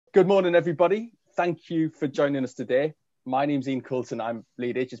Good morning, everybody. Thank you for joining us today. My name's Ian Coulson. I'm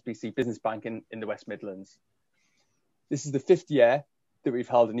lead HSBC Business Banking in the West Midlands. This is the fifth year that we've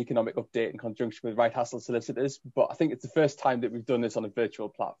held an economic update in conjunction with Wright Hassel Solicitors, but I think it's the first time that we've done this on a virtual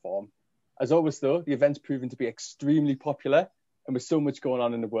platform. As always, though, the event's proven to be extremely popular, and with so much going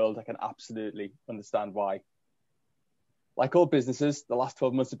on in the world, I can absolutely understand why. Like all businesses, the last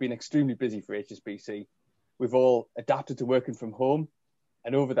 12 months have been extremely busy for HSBC. We've all adapted to working from home,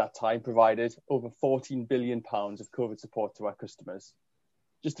 and over that time provided over £14 billion of COVID support to our customers.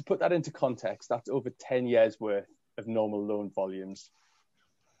 Just to put that into context, that's over 10 years worth of normal loan volumes.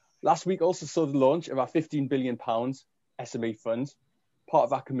 Last week also saw the launch of our £15 billion SME fund, part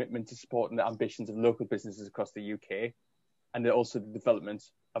of our commitment to supporting the ambitions of local businesses across the UK, and also the development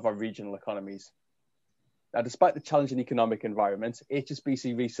of our regional economies. Now, despite the challenging economic environment,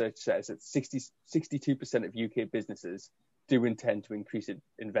 HSBC research says that 62% of UK businesses do intend to increase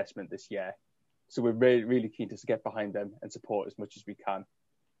investment this year. So we're really keen to get behind them and support as much as we can.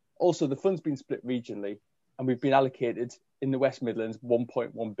 Also, the fund's been split regionally, and we've been allocated in the West Midlands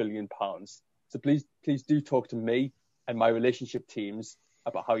 £1.1 billion. So please do talk to me and my relationship teams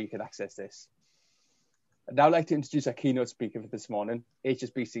about how you can access this. I'd now like to introduce our keynote speaker for this morning,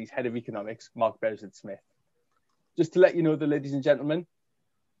 HSBC's Head of Economics, Mark Berrisford-Smith. Just to let you know, ladies and gentlemen,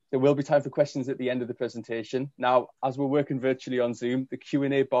 there will be time for questions at the end of the presentation. Now, as we're working virtually on Zoom, the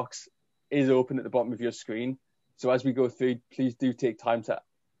Q&A box is open at the bottom of your screen. So as we go through, please do take time to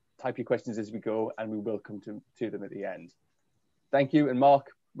type your questions as we go, and we will come to them at the end. Thank you. And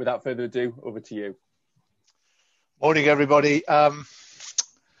Mark, without further ado, over to you. Morning, everybody.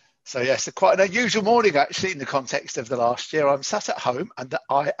 So yes, quite an unusual morning, actually, in the context of the last year. I'm sat at home and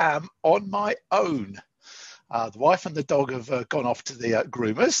I am on my own. The wife and the dog have gone off to the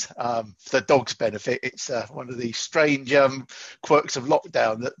groomers. For the dog's benefit, it's one of the strange quirks of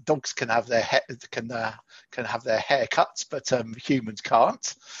lockdown that dogs can have their have their hair cuts, but humans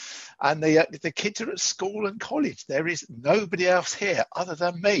can't. And the kids are at school and college. There is nobody else here other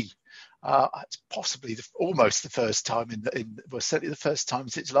than me. It's possibly almost the first time certainly the first time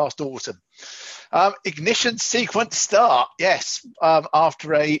since last autumn. Ignition sequence start. Yes,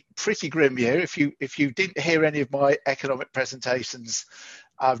 after a pretty grim year. If you didn't hear any of my economic presentations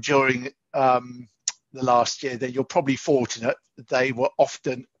during the last year, then you're probably fortunate. They were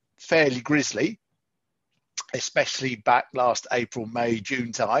often fairly grisly, especially back last April, May,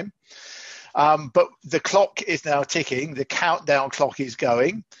 June time. But the clock is now ticking. The countdown clock is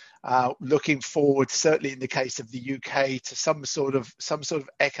going. Looking forward, certainly in the case of the UK, to some sort of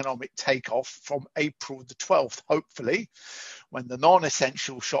economic takeoff from April the 12th, hopefully, when the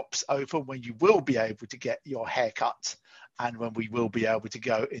non-essential shops open, when you will be able to get your hair cut, and when we will be able to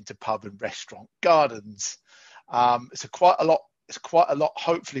go into pub and restaurant gardens. So quite a lot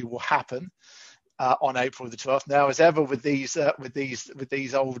hopefully will happen on April the 12th. Now, as ever with these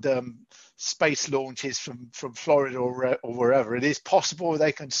old space launches from Florida or wherever, it is possible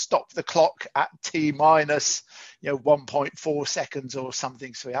they can stop the clock at T minus 1.4 seconds or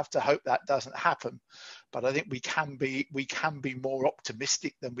something. So we have to hope that doesn't happen. But I think we can be more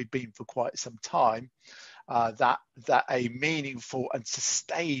optimistic than we've been for quite some time. That a meaningful and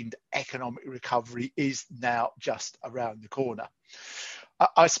sustained economic recovery is now just around the corner.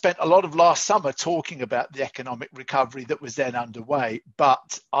 I spent a lot of last summer talking about the economic recovery that was then underway,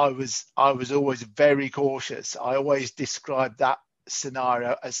 but I was always very cautious. I always described that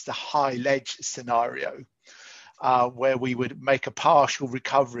scenario as the high ledge scenario, where we would make a partial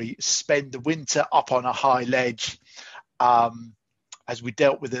recovery, spend the winter up on a high ledge, as we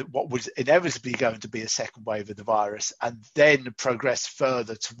dealt with what was inevitably going to be a second wave of the virus, and then progress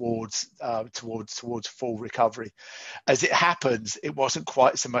further towards full recovery. As it happens, it wasn't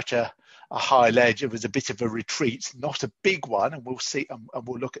quite so much a high ledge. It was a bit of a retreat, not a big one, and we'll see, and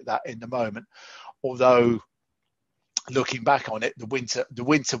we'll look at that in a moment. Although, looking back on it, the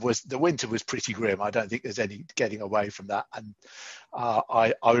winter was pretty grim. I don't think there's any getting away from that. And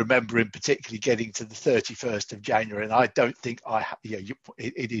I remember in particularly getting to the 31st of January, and I don't think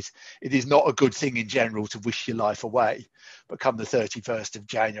it is not a good thing in general to wish your life away. But come the 31st of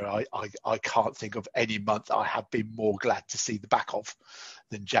January, I can't think of any month I have been more glad to see the back of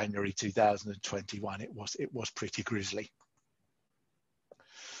than January 2021. It was pretty grisly.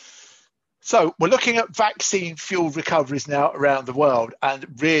 So we're looking at vaccine-fueled recoveries now around the world, and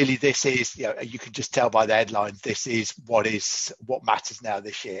really this is, you can just tell by the headlines, this is what matters now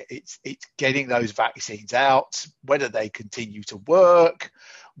this year. It's getting those vaccines out, whether they continue to work,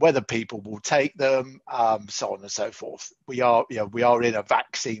 whether people will take them, so on and so forth. We are in a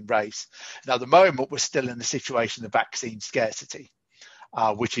vaccine race. Now, at the moment, we're still in the situation of vaccine scarcity.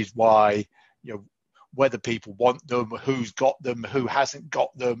 which is why, whether people want them, who's got them, who hasn't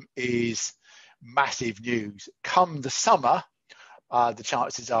got them is massive news. Come the summer, the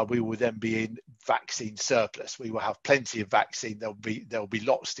chances are we will then be in vaccine surplus. We will have plenty of vaccine. There'll be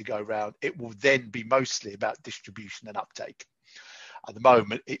lots to go around. It will then be mostly about distribution and uptake. At the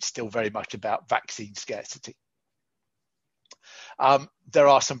moment, it's still very much about vaccine scarcity. There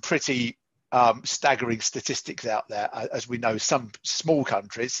are some pretty staggering statistics out there. As we know, some small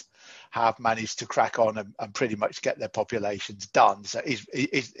countries have managed to crack on and pretty much get their populations done. So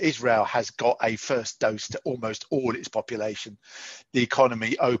Israel has got a first dose to almost all its population. The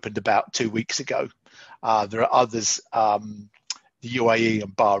economy opened about 2 weeks ago. There are others, the UAE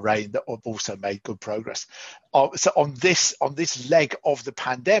and Bahrain, that have also made good progress. So on this leg of the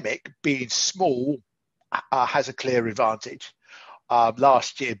pandemic, being small has a clear advantage.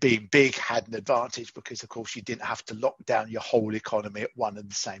 Last year, being big had an advantage because, of course, you didn't have to lock down your whole economy at one and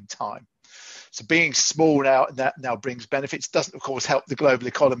the same time. So being small now brings benefits. Doesn't, of course, help the global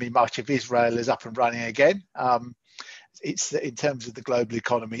economy much if Israel is up and running again. It's in terms of the global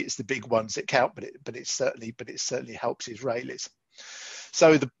economy, it's the big ones that count, but it certainly helps Israelis.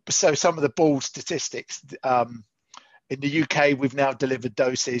 So some of the bold statistics. In the UK, we've now delivered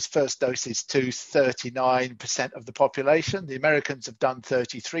first doses to 39% of the population. The Americans have done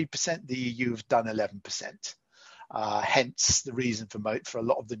 33%. The EU have done 11%. Hence the reason for a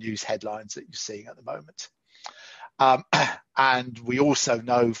lot of the news headlines that you're seeing at the moment. And we also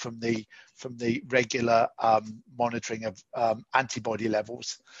know from the regular monitoring of antibody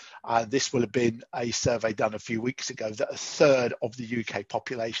levels, this will have been a survey done a few weeks ago, that a third of the UK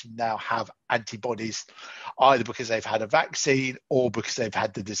population now have antibodies, either because they've had a vaccine or because they've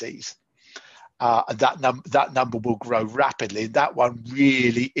had the disease. And that number will grow rapidly. And that one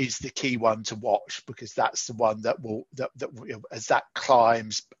really is the key one to watch, because that's the one that as that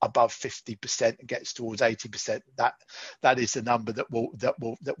climbs above 50% and gets towards 80%, that is the number that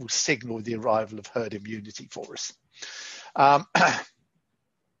will signal the arrival of herd immunity for us.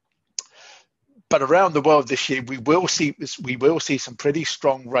 But around the world this year, we will see some pretty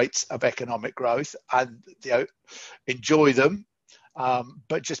strong rates of economic growth, and enjoy them.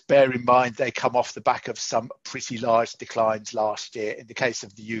 But just bear in mind, they come off the back of some pretty large declines last year. In the case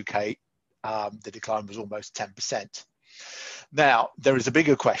of the UK, the decline was almost 10%. Now, there is a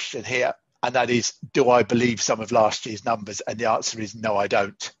bigger question here, and that is, do I believe some of last year's numbers? And the answer is no, I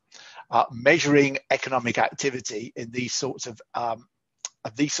don't. Measuring economic activity in these sorts of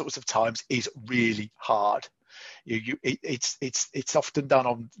times is really hard. It's often done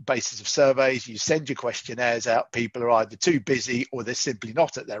on the basis of surveys. You send your questionnaires out. People are either too busy or they're simply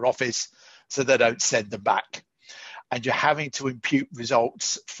not at their office, so they don't send them back. And you're having to impute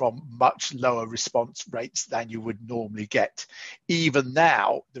results from much lower response rates than you would normally get. Even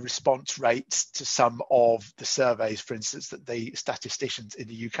now, the response rates to some of the surveys, for instance, that the statisticians in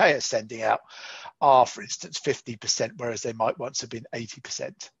the UK are sending out are, for instance, 50%, whereas they might once have been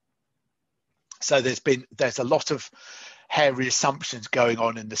 80%. So there's a lot of hairy assumptions going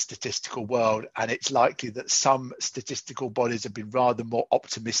on in the statistical world, and it's likely that some statistical bodies have been rather more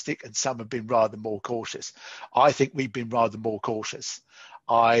optimistic and some have been rather more cautious. I think we've been rather more cautious.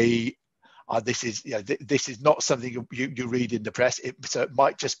 This is not something you read in the press. So it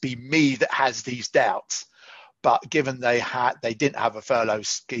might just be me that has these doubts. But given they didn't have a furlough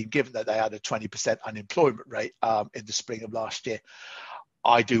scheme, given that they had a 20% unemployment rate in the spring of last year,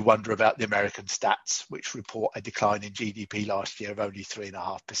 I do wonder about the American stats, which report a decline in GDP last year of only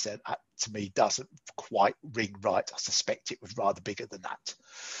 3.5%. That, to me, doesn't quite ring right. I suspect it was rather bigger than that.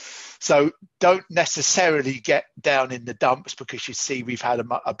 So don't necessarily get down in the dumps because you see we've had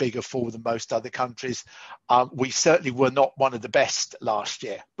a bigger fall than most other countries. We certainly were not one of the best last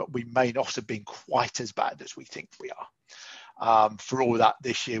year, but we may not have been quite as bad as we think we are. For all that,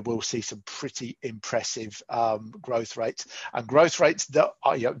 this year we'll see some pretty impressive growth rates, and growth rates that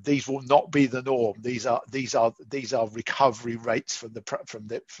are, these will not be the norm. These are recovery rates from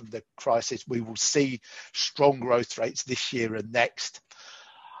the crisis. We will see strong growth rates this year and next.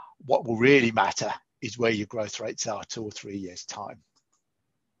 What will really matter is where your growth rates are 2 or 3 years' time.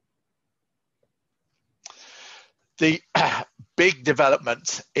 The big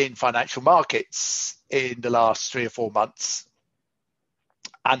development in financial markets in the last 3 or 4 months,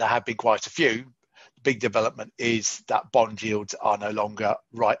 and there have been quite a few, the big development is that bond yields are no longer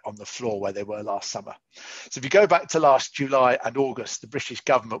right on the floor where they were last summer. So if you go back to last July and August, the British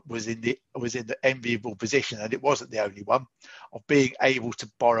government was in the enviable position, and it wasn't the only one, of being able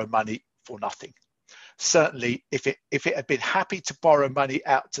to borrow money for nothing. Certainly, if it had been happy to borrow money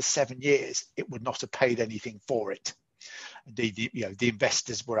out to 7 years, it would not have paid anything for it. Indeed, the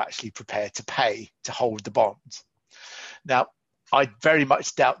investors were actually prepared to pay to hold the bonds. Now, I very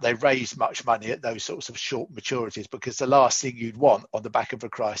much doubt they raised much money at those sorts of short maturities, because the last thing you'd want on the back of a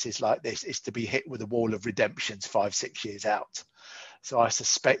crisis like this is to be hit with a wall of redemptions 5-6 years out. So I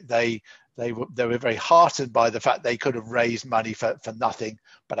suspect they were very heartened by the fact they could have raised money for nothing,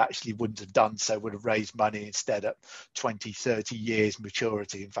 but actually wouldn't have done so, would have raised money instead at 20-30 years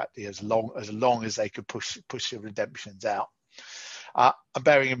maturity. In fact, as long as they could push the redemptions out. And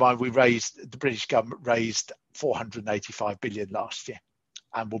bearing in mind, the British government raised 485 billion last year,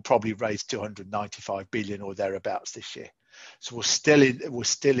 and will probably raise 295 billion or thereabouts this year. So we're still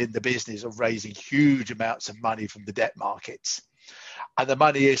in the business of raising huge amounts of money from the debt markets, and the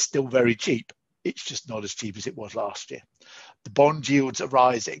money is still very cheap. It's just not as cheap as it was last year. The bond yields are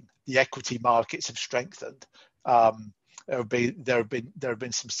rising. The equity markets have strengthened. There have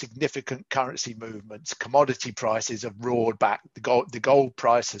been some significant currency movements. Commodity prices have roared back. The gold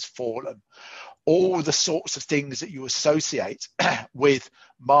price has fallen. All the sorts of things that you associate with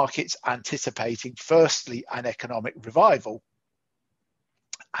markets anticipating, firstly, an economic revival,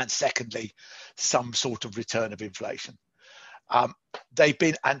 and secondly, some sort of return of inflation. They've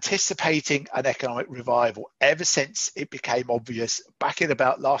been anticipating an economic revival ever since it became obvious back in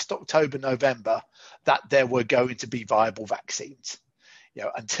about last October, November, that there were going to be viable vaccines.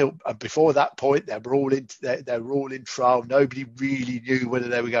 Until before that point, they were all in trial. Nobody really knew whether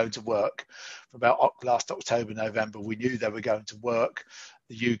they were going to work. From about last October, November, we knew they were going to work.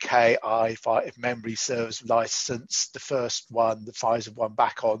 The UK, if memory serves, licensed the first one, the Pfizer one,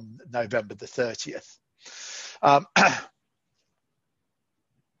 back on November the 30th.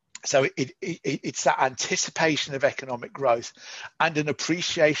 So it's that anticipation of economic growth and an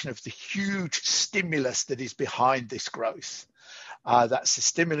appreciation of the huge stimulus that is behind this growth. That's the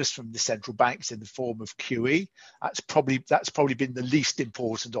stimulus from the central banks in the form of QE. That's probably been the least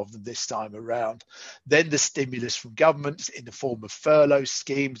important of them this time around. Then the stimulus from governments in the form of furlough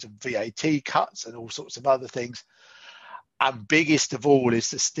schemes and VAT cuts and all sorts of other things. And biggest of all is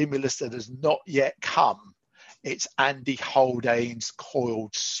the stimulus that has not yet come. It's Andy Haldane's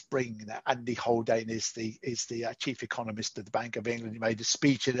coiled spring. Now, Andy Haldane is the chief economist of the Bank of England. He made a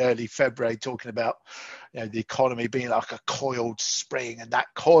speech in early February talking about the economy being like a coiled spring, and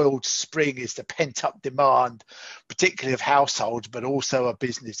that coiled spring is the pent-up demand, particularly of households, but also of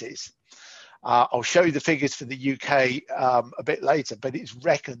businesses. I'll show you the figures for the UK a bit later, but it's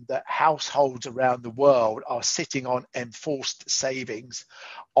reckoned that households around the world are sitting on enforced savings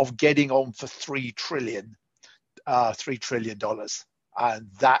of getting on for $3 trillion. $3 trillion, and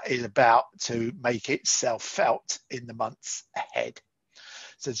that is about to make itself felt in the months ahead.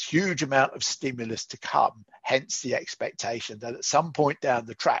 So there's a huge amount of stimulus to come, hence the expectation that at some point down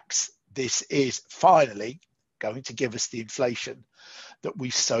the tracks, this is finally going to give us the inflation that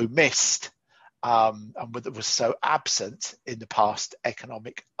we so missed and that was so absent in the past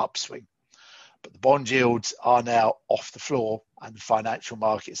economic upswing. But the bond yields are now off the floor, and the financial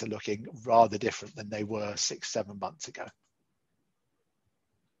markets are looking rather different than they were 6-7 months ago.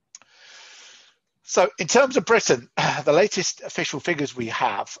 So in terms of Britain, the latest official figures we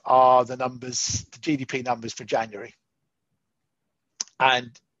have are the GDP numbers for January.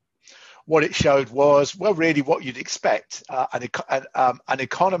 And what it showed was, well, really what you'd expect, an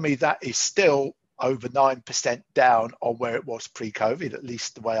economy that is still over 9% down on where it was pre-COVID, at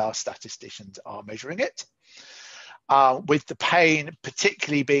least the way our statisticians are measuring it, with the pain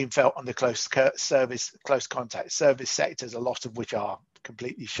particularly being felt on the close contact service sectors, a lot of which are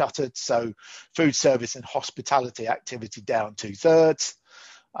completely shuttered. So food service and hospitality activity down 2/3,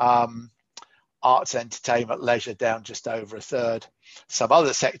 arts, entertainment, leisure down just over 1/3. Some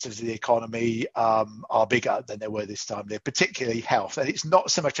other sectors of the economy are bigger than they were this time. They're particularly health, and it's not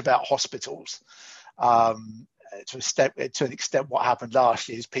so much about hospitals. To an extent, what happened last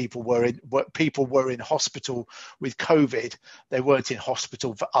year is people were in hospital with COVID. They weren't in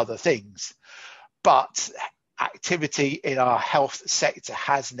hospital for other things, but activity in our health sector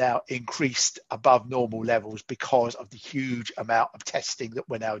has now increased above normal levels because of the huge amount of testing that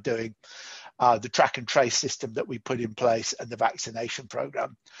we're now doing, the track and trace system that we put in place, and the vaccination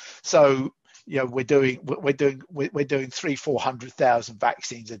program. So we're doing 300,000-400,000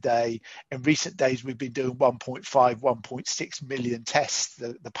 vaccines a day. In recent days, we've been doing 1.6 million tests.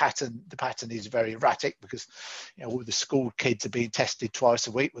 The pattern is very erratic because all the school kids are being tested twice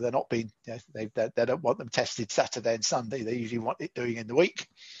a week. Well, they're not being. They don't want them tested Saturday and Sunday. They usually want it doing in the week,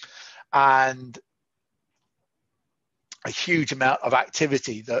 and a huge amount of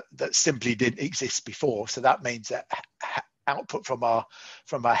activity that simply didn't exist before. So that means that output from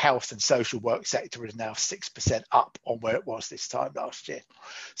our health and social work sector is now 6% up on where it was this time last year.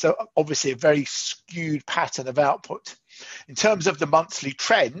 So obviously a very skewed pattern of output. In terms of the monthly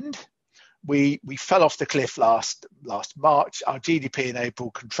trend, we fell off the cliff last March. Our GDP in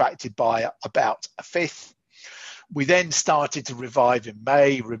April contracted by about a fifth. We then started to revive in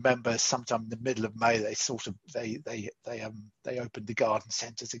May. Remember, sometime in the middle of May, they opened the garden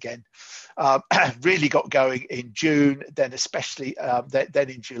centres again. Really got going in June, then especially then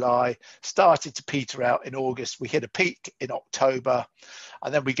in July. Started to peter out in August. We hit a peak in October,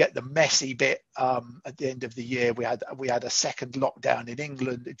 and then we get the messy bit at the end of the year. We had a second lockdown in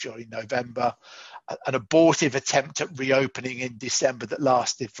England during November, an abortive attempt at reopening in December that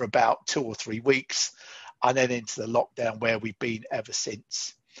lasted for about 2 or 3 weeks. And then into the lockdown where we've been ever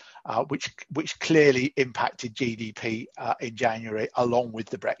since, which clearly impacted GDP in January, along with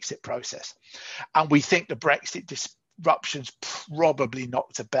the Brexit process. And we think the Brexit disruptions probably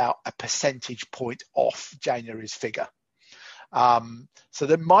knocked about a percentage point off January's figure. So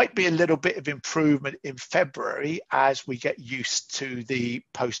there might be a little bit of improvement in February as we get used to the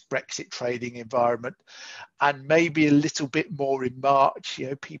post-Brexit trading environment, and maybe a little bit more in March. You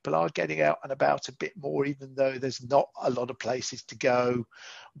know, people are getting out and about a bit more, even though there's not a lot of places to go.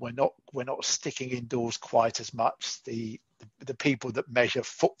 We're not sticking indoors quite as much. The people that measure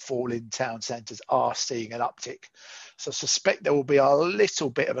footfall in town centres are seeing an uptick. So I suspect there will be a little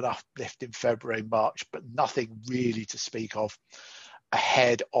bit of an uplift in February, March, but nothing really to speak of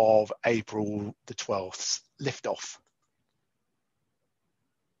ahead of April the 12th liftoff.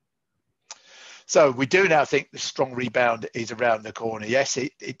 So we do now think the strong rebound is around the corner. Yes,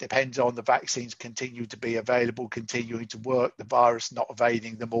 it depends on the vaccines continue to be available, continuing to work, the virus not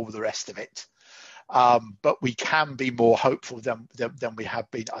evading them, all the rest of it. But we can be more hopeful than we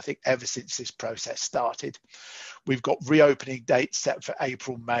have been, I think, ever since this process started. We've got reopening dates set for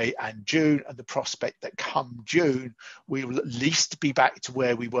April, May and June, and the prospect that come June, we will at least be back to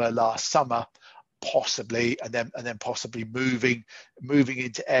where we were last summer, possibly, and then possibly moving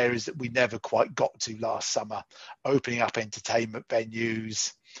into areas that we never quite got to last summer, opening up entertainment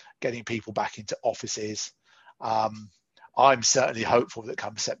venues, getting people back into offices. I'm certainly hopeful that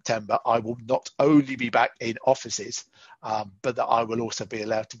come September, I will not only be back in offices, but that I will also be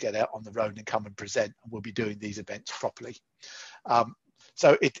allowed to get out on the road and come and present, and we'll be doing these events properly.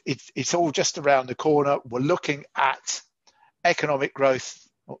 So it's all just around the corner. We're looking at economic growth.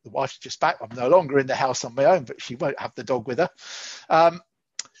 Well, the wife's just back. I'm no longer in the house on my own, but she won't have the dog with her.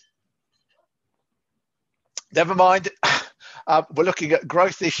 Never mind. We're looking at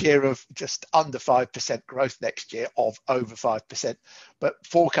growth this year of just under 5%, growth next year of over 5%. But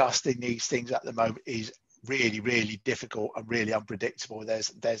forecasting these things at the moment is really, really difficult and really unpredictable.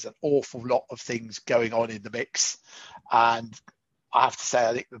 There's an awful lot of things going on in the mix. And I have to say,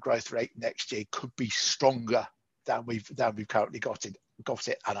 I think the growth rate next year could be stronger than we've currently got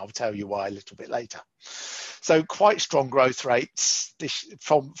it, and I'll tell you why a little bit later. So quite strong growth rates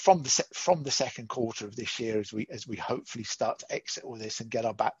from the second quarter of this year as we hopefully start to exit all this and get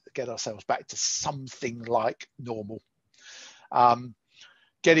ourselves back to something like normal.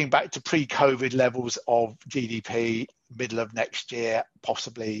 Getting back to pre-COVID levels of GDP middle of next year,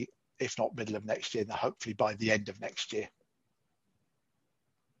 possibly, if not middle of next year, then hopefully by the end of next year.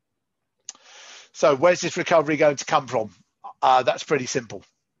 So where's this recovery going to come from? That's pretty simple.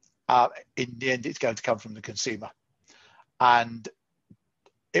 In the end, it's going to come from the consumer. And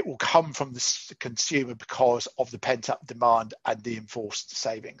it will come from the consumer because of the pent-up demand and the enforced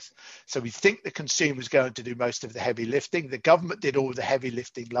savings. So we think the consumer is going to do most of the heavy lifting. The government did all the heavy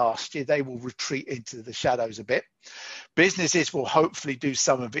lifting last year. They will retreat into the shadows a bit. Businesses will hopefully do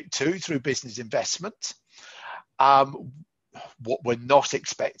some of it too through business investment. What we're not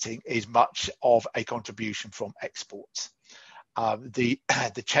expecting is much of a contribution from exports. The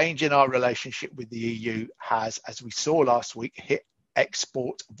change in our relationship with the EU has, as we saw last week, hit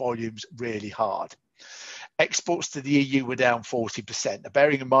export volumes really hard. Exports to the EU were down 40%. Now,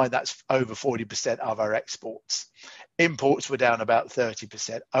 bearing in mind that's over 40% of our exports. Imports were down about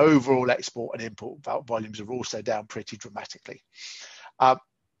 30%. Overall export and import volumes are also down pretty dramatically.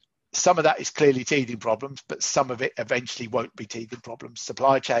 Some of that is clearly teething problems, but some of it eventually won't be teething problems.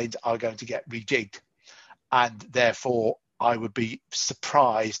 Supply chains are going to get rejigged, and therefore I would be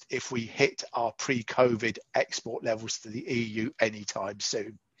surprised if we hit our pre-COVID export levels to the EU anytime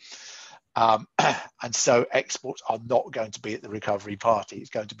soon. And so exports are not going to be at the recovery party. It's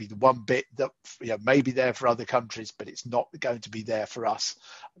going to be the one bit that may be there for other countries, but it's not going to be there for us,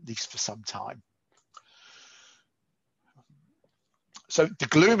 at least for some time. So the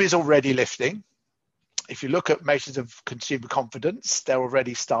gloom is already lifting. if you look at measures of consumer confidence, they're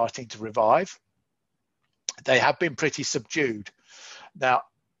already starting to revive. They have been pretty subdued. Now,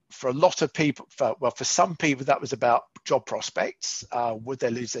 for a lot of people, for some people, that was about job prospects. Would they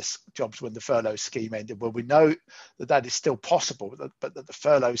lose their jobs when the furlough scheme ended? Well, we know that that is still possible, but that the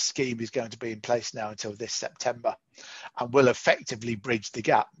furlough scheme is going to be in place now until this September and will effectively bridge the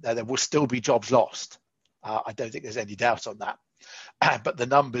gap. Now, there will still be jobs lost. I don't think there's any doubt on that. But the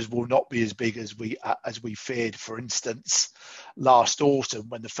numbers will not be as big as we feared, for instance, last autumn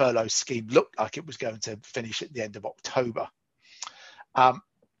when the furlough scheme looked like it was going to finish at the end of October.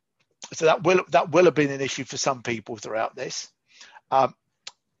 So that will have been an issue for some people throughout this.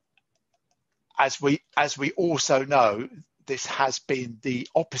 As we also know, this has been the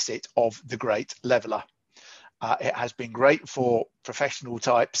opposite of the great leveller. It has been great for professional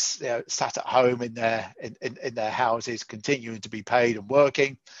types, sat at home in their houses, continuing to be paid and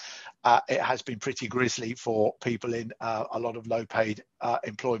working. It has been pretty grisly for people in a lot of low-paid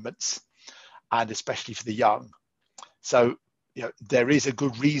employments, and especially for the young. So, there is a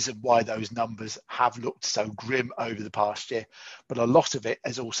good reason why those numbers have looked so grim over the past year, but a lot of it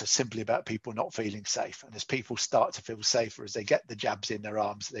is also simply about people not feeling safe. And as people start to feel safer, as they get the jabs in their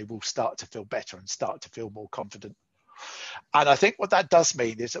arms, they will start to feel better and start to feel more confident. And I think what that does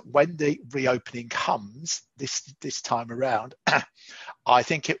mean is that when the reopening comes this time around, I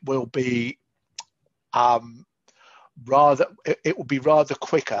think it will be rather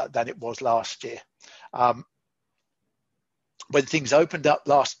quicker than it was last year. When things opened up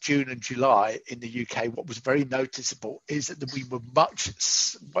last June and July in the UK, what was very noticeable is that we were much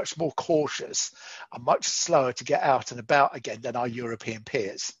more cautious and much slower to get out and about again than our European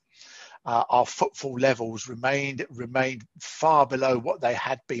peers. Our footfall levels remained far below what they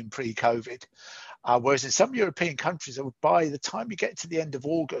had been pre-COVID. Whereas in some European countries, by the time you get to the end of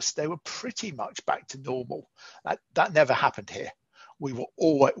August, they were pretty much back to normal. That never happened here. We were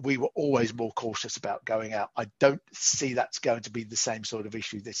always more cautious about going out. I don't see that's going to be the same sort of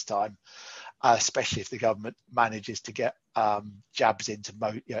issue this time, especially if the government manages to get jabs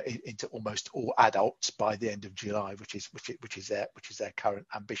into almost all adults by the end of July, which is their current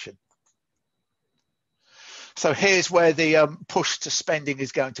ambition. So here's where the push to spending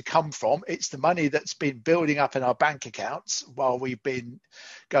is going to come from. It's the money that's been building up in our bank accounts while we've been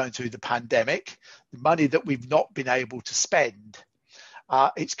going through the pandemic, the money that we've not been able to spend.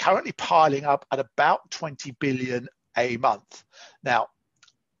 It's currently piling up at about 20 billion a month. Now,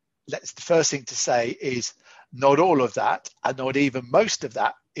 the first thing to say is not all of that, and not even most of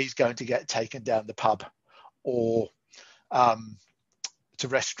that, is going to get taken down the pub or to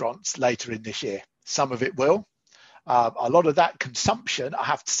restaurants later in this year. Some of it will. A lot of that consumption, I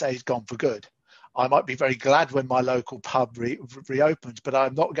have to say, is gone for good. I might be very glad when my local pub reopens, but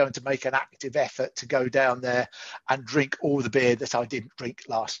I'm not going to make an active effort to go down there and drink all the beer that I didn't drink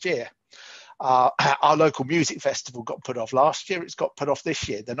last year. Our local music festival got put off last year. It's got put off this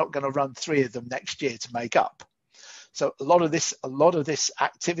year. They're not going to run 3 of them next year to make up. So a lot of this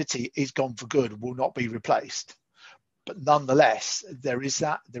activity is gone for good, will not be replaced. But nonetheless, there is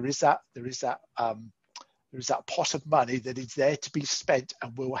that pot of money that is there to be spent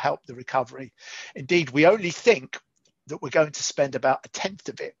and will help the recovery. Indeed, we only think that we're going to spend about 1/10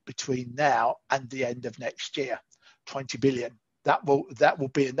 of it between now and the end of next year, 20 billion. That will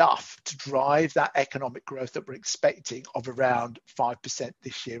be enough to drive that economic growth that we're expecting of around 5%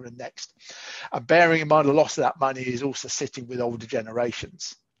 this year and next. And bearing in mind, a lot of that money is also sitting with older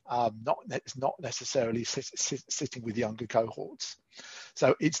generations, not necessarily sitting with younger cohorts.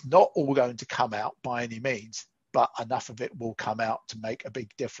 So it's not all going to come out by any means, but enough of it will come out to make a big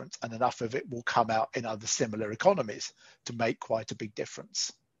difference, and enough of it will come out in other similar economies to make quite a big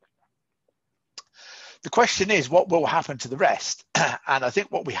difference. The question is, what will happen to the rest? And I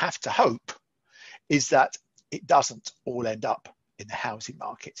think what we have to hope is that it doesn't all end up in the housing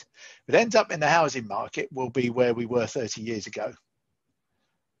market. If it ends up in the housing market, we'll be where we were 30 years ago.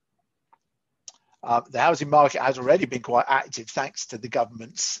 The housing market has already been quite active thanks to the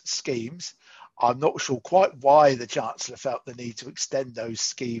government's schemes. I'm not sure quite why the Chancellor felt the need to extend those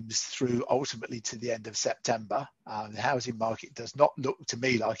schemes through ultimately to the end of September. The housing market does not look to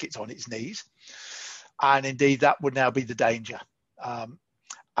me like it's on its knees. And indeed, that would now be the danger.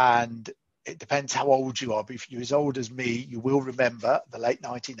 And it depends how old you are. But if you're as old as me, you will remember the late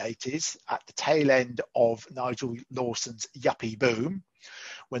 1980s at the tail end of Nigel Lawson's yuppie boom,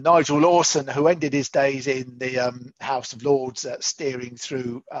 when Nigel Lawson, who ended his days in the House of Lords steering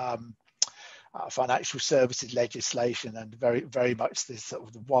through financial services legislation, and very much this sort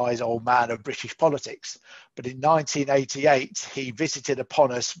of the wise old man of British politics. But in 1988, he visited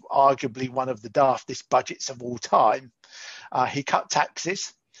upon us arguably one of the daftest budgets of all time. He cut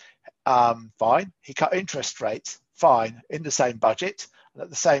taxes, fine. He cut interest rates, fine, in the same budget. And at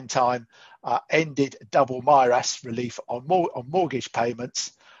the same time, ended double MIRAS relief on mortgage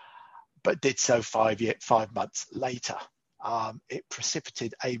payments, but did so 5 months later. It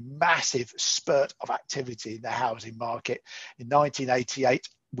precipitated a massive spurt of activity in the housing market. In 1988,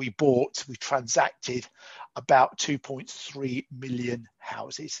 we transacted about 2.3 million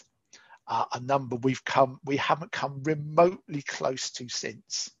houses, a number we haven't come remotely close to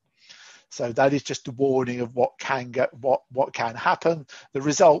since. So that is just a warning of what can happen. The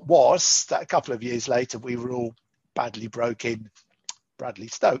result was that a couple of years later, we were all badly broke in Bradley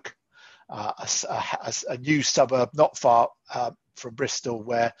Stoke, a new suburb not far from Bristol,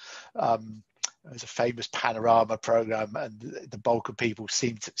 where there's a famous panorama program, and the bulk of people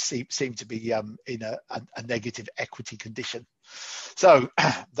seem to be in a negative equity condition. So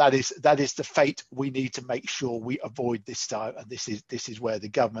that is the fate we need to make sure we avoid this time. And this is where the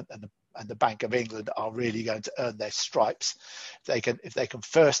government and the Bank of England are really going to earn their stripes. If they can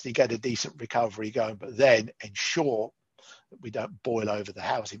firstly get a decent recovery going, but then ensure that we don't boil over the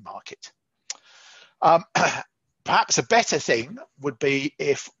housing market. Perhaps a better thing would be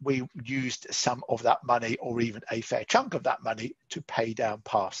if we used some of that money, or even a fair chunk of that money, to pay down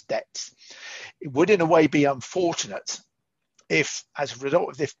past debts. It would in a way be unfortunate if, as a result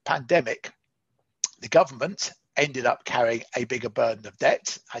of this pandemic, the government ended up carrying a bigger burden of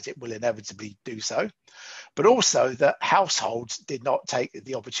debt, as it will inevitably do so, but also that households did not take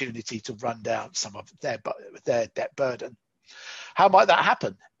the opportunity to run down some of their debt burden. How might that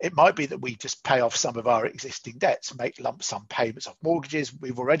happen? It might be that we just pay off some of our existing debts, make lump sum payments of mortgages.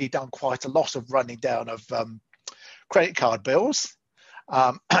 We've already done quite a lot of running down of credit card bills.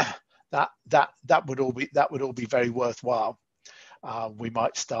 That would all be very worthwhile. We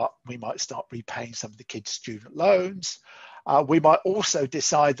might start repaying some of the kids' student loans. We might also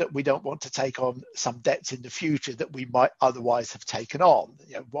decide that we don't want to take on some debts in the future that we might otherwise have taken on.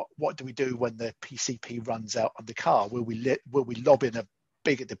 What do we do when the PCP runs out on the car? Will we lob in a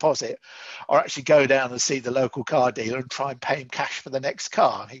bigger deposit, or actually go down and see the local car dealer and try and pay him cash for the next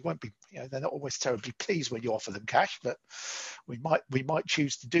car? He won't be, they're not always terribly pleased when you offer them cash, but we might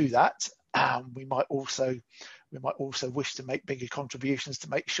choose to do that. We might also wish to make bigger contributions to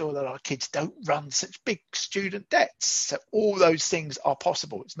make sure that our kids don't run such big student debts. So all those things are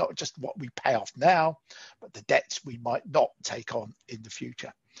possible. It's not just what we pay off now, but the debts we might not take on in the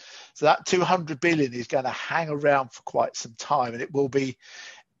future. So that 200 billion is going to hang around for quite some time, and it will be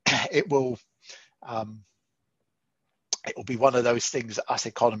one of those things that us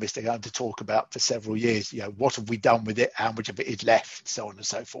economists are going to talk about for several years. What have we done with it? How much of it is left? So on and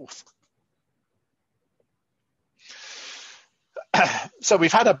so forth. So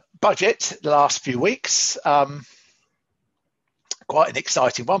we've had a budget the last few weeks, quite an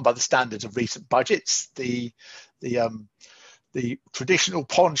exciting one by the standards of recent budgets. The traditional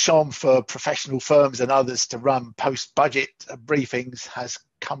penchant for professional firms and others to run post-budget briefings has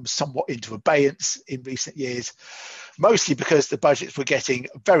come somewhat into abeyance in recent years, mostly because the budgets were getting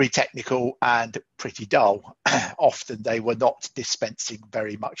very technical and pretty dull. Often they were not dispensing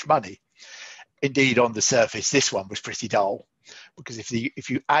very much money. Indeed, on the surface, this one was pretty dull, because if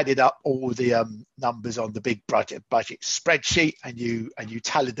you added up all the numbers on the big budget spreadsheet and you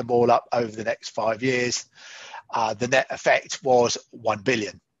tallied them all up over the next 5 years, the net effect was 1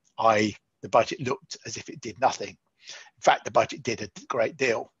 billion, i.e. the budget looked as if it did nothing. In fact, the budget did a great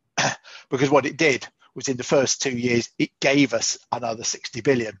deal, because what it did was, in the first 2 years, it gave us another 60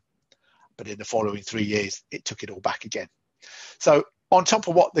 billion, but in the following 3 years, it took it all back again. So on top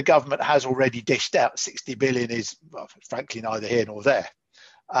of what the government has already dished out, 60 billion is, well, frankly, neither here nor there.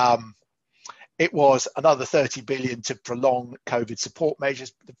 It was another 30 billion to prolong COVID support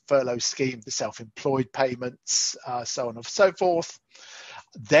measures, the furlough scheme, the self-employed payments, so on and so forth.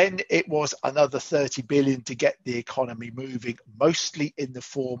 Then it was another 30 billion to get the economy moving, mostly in the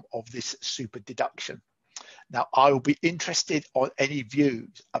form of this super deduction. Now, I will be interested on any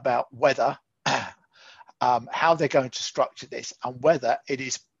views about whether how they're going to structure this, and whether it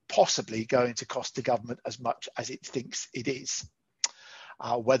is possibly going to cost the government as much as it thinks it is,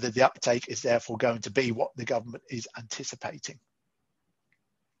 whether the uptake is therefore going to be what the government is anticipating.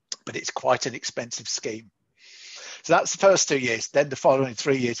 But it's quite an expensive scheme. So that's the first 2 years. Then the following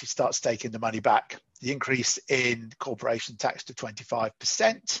 3 years, it starts taking the money back. The increase in corporation tax to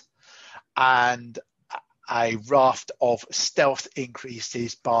 25%, and a raft of stealth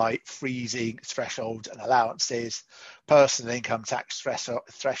increases by freezing thresholds and allowances, personal income tax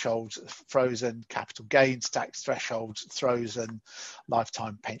thresholds frozen, capital gains tax thresholds frozen,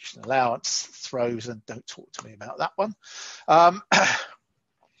 lifetime pension allowance frozen. Don't talk to me about that one.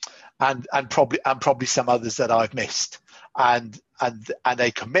 And probably some others that I've missed. And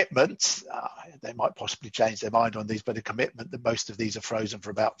a commitment, they might possibly change their mind on these, but a commitment that most of these are frozen for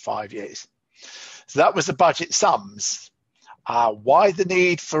about 5 years. So that was the budget sums. Why the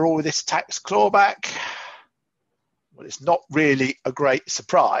need for all this tax clawback? Well, it's not really a great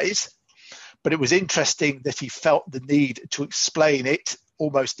surprise, but it was interesting that he felt the need to explain it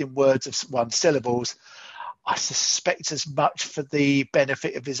almost in words of one syllables. I suspect as much for the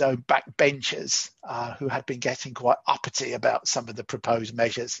benefit of his own backbenchers who had been getting quite uppity about some of the proposed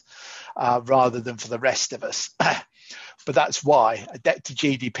measures rather than for the rest of us. But that's why a debt to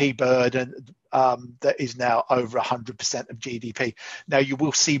GDP burden that is now over 100% of GDP. Now, you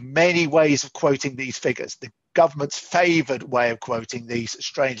will see many ways of quoting these figures. The government's favoured way of quoting these,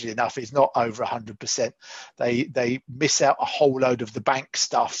 strangely enough, is not over 100%. They miss out a whole load of the bank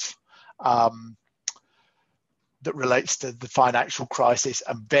stuff that relates to the financial crisis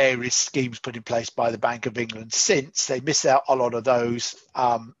and various schemes put in place by the Bank of England since. They miss out a lot of those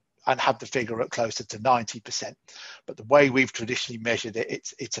and have the figure at closer to 90%. But the way we've traditionally measured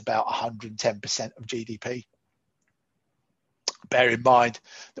it, it's about 110% of GDP. Bear in mind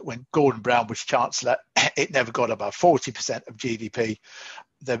that when Gordon Brown was Chancellor, it never got above 40% of GDP.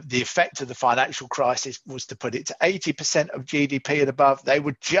 The effect of the financial crisis was to put it to 80% of GDP and above. They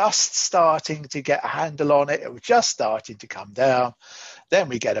were just starting to get a handle on it. It was just starting to come down. Then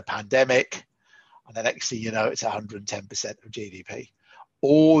we get a pandemic, and the next thing you know, it's 110% of GDP.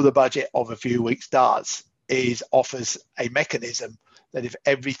 All the budget of a few weeks does is offers a mechanism that if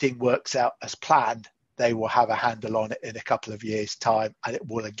everything works out as planned, they will have a handle on it in a couple of years' time, and it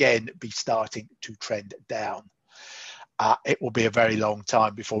will again be starting to trend down. It will be a very long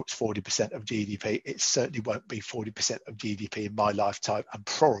time before it's 40% of GDP. It certainly won't be 40% of GDP in my lifetime, and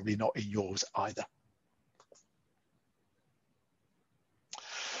probably not in yours either.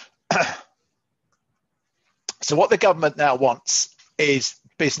 So what the government now wants is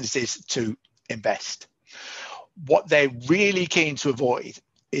businesses to invest. What they're really keen to avoid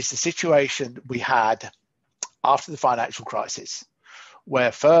is the situation we had after the financial crisis,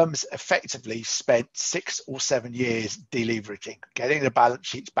 where firms effectively spent 6 or 7 years deleveraging, getting their balance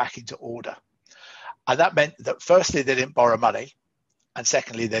sheets back into order. And that meant that firstly, they didn't borrow money, and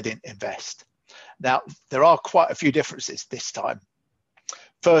secondly, they didn't invest. Now, there are quite a few differences this time.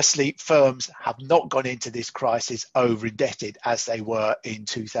 Firstly, firms have not gone into this crisis over-indebted as they were in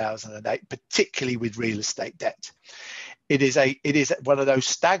 2008, particularly with real estate debt. It is one of those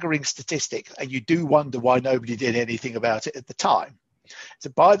staggering statistics, and you do wonder why nobody did anything about it at the time. So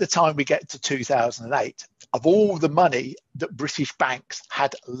by the time we get to 2008, of all the money that British banks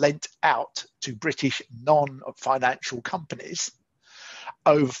had lent out to British non-financial companies,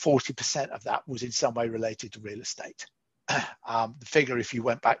 over 40% of that was in some way related to real estate. The figure, if you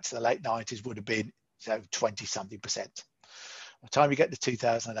went back to the late 90s, would have been 20-something percent. By the time you get to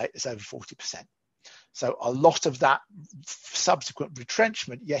 2008, it's over 40%. So a lot of that subsequent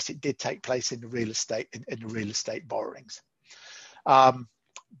retrenchment, yes, it did take place in the real estate, in the real estate borrowings. But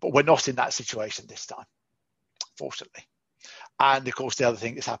we're not in that situation this time, fortunately. And of course, the other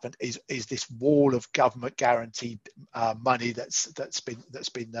thing that's happened is this wall of government guaranteed money that's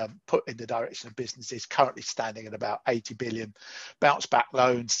been put in the direction of businesses, currently standing at about 80 billion, bounce back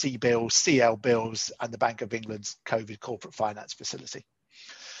loans, C-bills, CL bills, and the Bank of England's COVID corporate finance facility.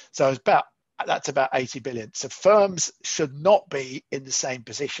 So that's about 80 billion. So firms should not be in the same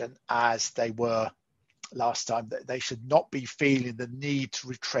position as they were last time. They should not be feeling the need to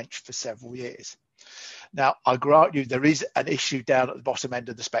retrench for several years. Now, I grant you there is an issue down at the bottom end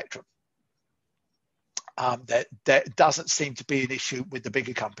of the spectrum. There doesn't seem to be an issue with the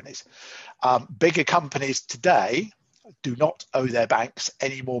bigger companies. Bigger companies today do not owe their banks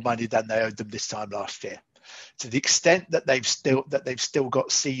any more money than they owed them this time last year. To the extent that they've still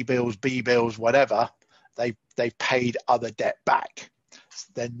got C bills, B bills, whatever, they've paid other debt back.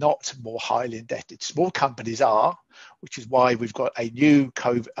 They're not more highly indebted. Small companies are, which is why we've got a new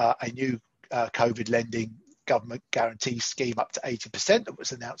COVID lending government guarantee scheme up to 80% that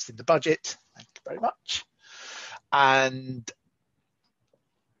was announced in the budget. Thank you very much. And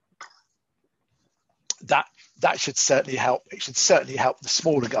that should certainly help. It should certainly help the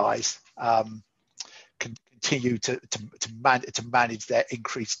smaller guys continue to manage their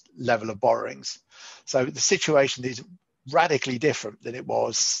increased level of borrowings. So the situation is radically different than it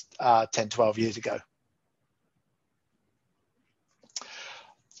was 10, 12 years ago.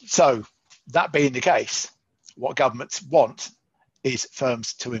 So that being the case, what governments want is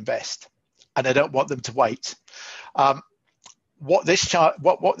firms to invest, and they don't want them to wait. What this chart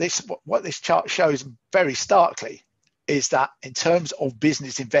shows very starkly is that in terms of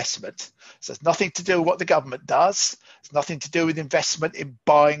business investment, so it's nothing to do with what the government does. It's nothing to do with investment in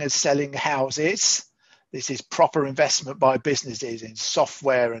buying and selling houses. This is proper investment by businesses in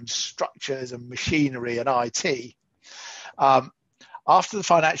software and structures and machinery and IT. After the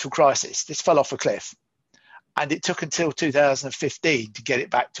financial crisis, this fell off a cliff, and it took until 2015 to get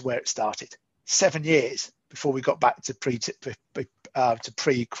it back to where it started. 7 years before we got back to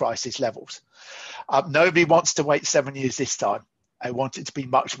pre-crisis levels. Nobody wants to wait 7 years this time. They want it to be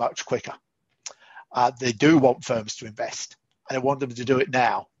much, much quicker. They do want firms to invest, and they want them to do it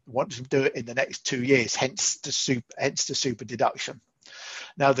now. They want them to do it in the next 2 years, hence the super deduction.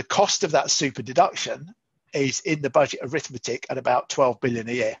 Now, the cost of that super deduction is in the budget arithmetic at about 12 billion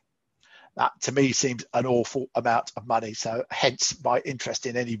a year. That to me seems an awful amount of money. So hence my interest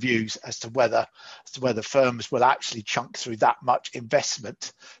in any views as to whether firms will actually chunk through that much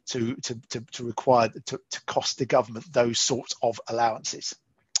investment to cost the government those sorts of allowances.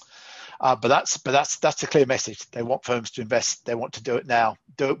 But that's a clear message. They want firms to invest. They want to do it now.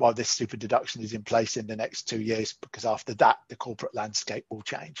 Do it while this super deduction is in place in the next 2 years, because after that the corporate landscape will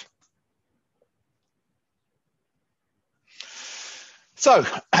change. So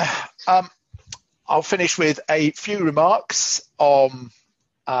I'll finish with a few remarks on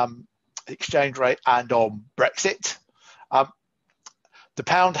exchange rate and on Brexit. The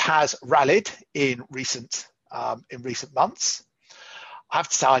pound has rallied in recent months. I have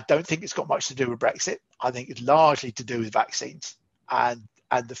to say, I don't think it's got much to do with Brexit. I think it's largely to do with vaccines and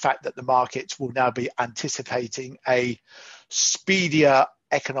the fact that the markets will now be anticipating a speedier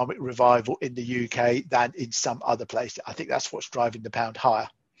economic revival in the UK than in some other places. I think that's what's driving the pound higher.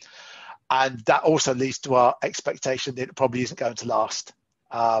 And that also leads to our expectation that it probably isn't going to last.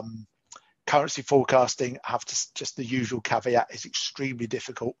 Currency forecasting, just the usual caveat, is extremely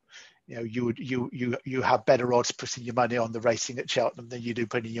difficult. You know, you have better odds putting your money on the racing at Cheltenham than you do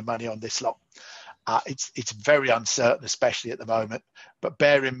putting your money on this lot. It's very uncertain, especially at the moment. But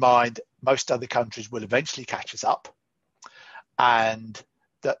bear in mind, most other countries will eventually catch us up, and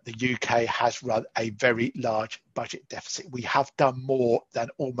that the UK has run a very large budget deficit. We have done more than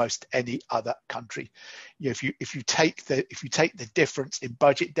almost any other country. You know, if you take the difference in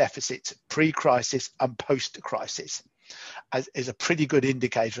budget deficits pre-crisis and post-crisis, as is a pretty good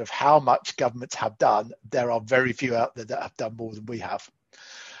indicator of how much governments have done, there are very few out there that have done more than we have.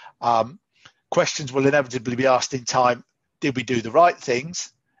 Questions will inevitably be asked in time. Did we do the right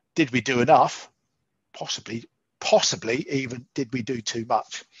things? Did we do enough? Possibly even did we do too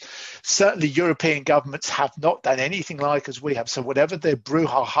much? Certainly European governments have not done anything like as we have. So whatever the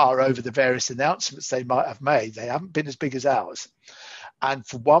brouhaha over the various announcements they might have made, they haven't been as big as ours. And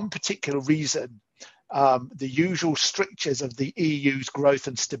for one particular reason, the usual strictures of the EU's Growth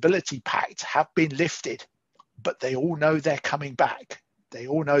and Stability Pact have been lifted, but they all know they're coming back. They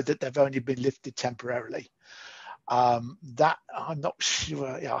all know that they've only been lifted temporarily. That I'm not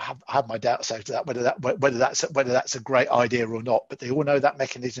sure. You know, I have my doubts over that whether that's a great idea or not. But they all know that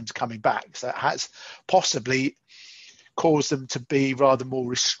mechanism's coming back, so it has possibly caused them to be rather more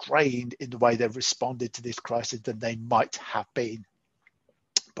restrained in the way they've responded to this crisis than they might have been.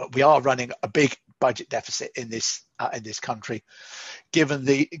 But we are running a big budget deficit in this country. Given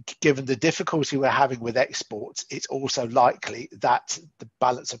the difficulty we're having with exports, it's also likely that the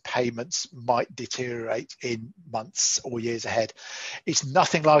balance of payments might deteriorate in months or years ahead. It's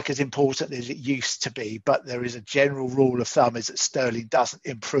nothing like as important as it used to be, but there is a general rule of thumb is that sterling doesn't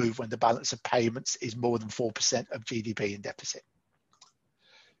improve when the balance of payments is more than 4% of GDP in deficit.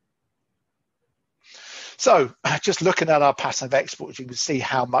 So just looking at our pattern of exports, you can see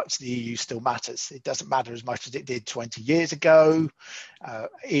how much the EU still matters. It doesn't matter as much as it did 20 years ago.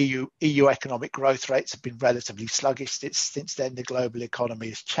 EU economic growth rates have been relatively sluggish since then. The global economy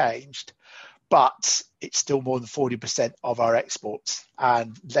has changed, but it's still more than 40% of our exports,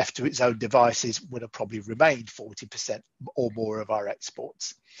 and left to its own devices would have probably remained 40% or more of our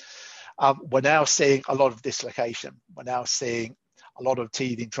exports. We're now seeing a lot of dislocation. We're now seeing a lot of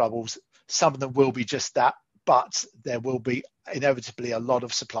teething troubles. Some of them will be just that, but there will be inevitably a lot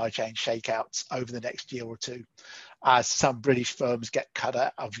of supply chain shakeouts over the next year or two, as some British firms get cut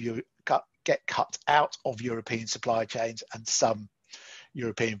out of European supply chains, and some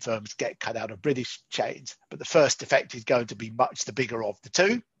European firms get cut out of British chains. But the first effect is going to be much the bigger of the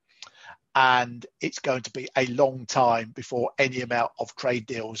two, and it's going to be a long time before any amount of trade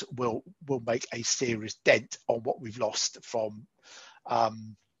deals will make a serious dent on what we've lost from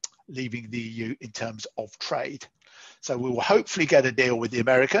leaving the EU in terms of trade. So we will hopefully get a deal with the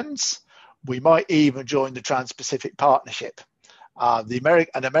Americans. We might even join the Trans-Pacific Partnership.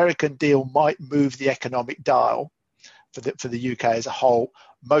 An American deal might move the economic dial for the UK as a whole.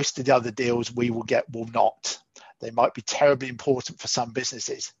 Most of the other deals we will get will not. They might be terribly important for some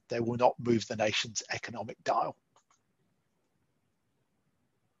businesses. They will not move the nation's economic dial.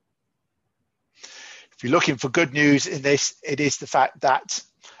 If you're looking for good news in this, it is the fact that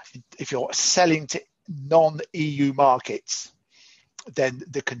if you're selling to non-EU markets, then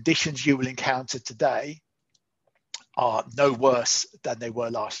the conditions you will encounter today are no worse than they were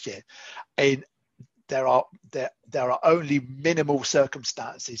last year. There are only minimal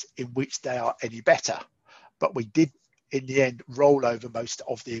circumstances in which they are any better, but we did in the end roll over most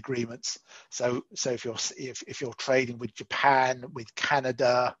of the agreements. So if you're trading with Japan, with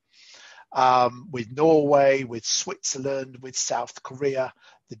Canada, with Norway, with Switzerland, with South Korea,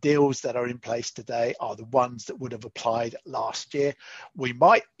 the deals that are in place today are the ones that would have applied last year. We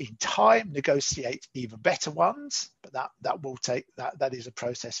might in time negotiate even better ones, but that is a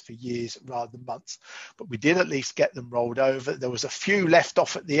process for years rather than months. But we did at least get them rolled over. There was a few left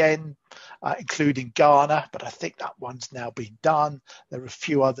off at the end, including Ghana, but I think that one's now been done. There are a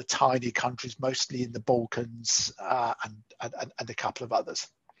few other tiny countries, mostly in the Balkans, and a couple of others.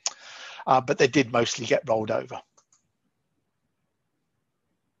 But they did mostly get rolled over.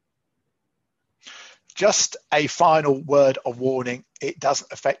 Just a final word of warning. It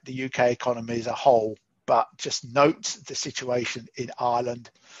doesn't affect the UK economy as a whole, but just note the situation in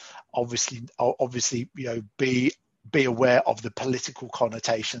Ireland. Obviously, be aware of the political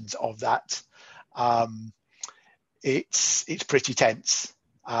connotations of that. It's pretty tense,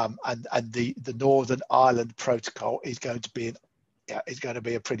 and the Northern Ireland Protocol is going to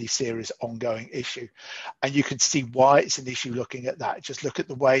be a pretty serious ongoing issue. And you can see why it's an issue looking at that. Just look at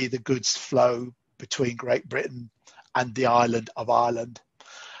the way the goods flow between Great Britain and the island of Ireland.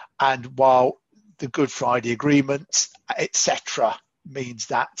 And while the Good Friday Agreement, etc., means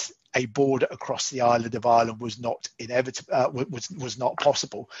that a border across the island of Ireland was not inevitable, was not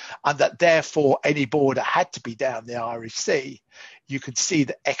possible, and that therefore any border had to be down the Irish Sea, you can see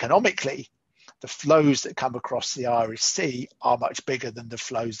that economically, the flows that come across the Irish Sea are much bigger than the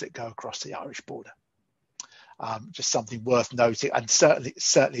flows that go across the Irish border. Just something worth noting, and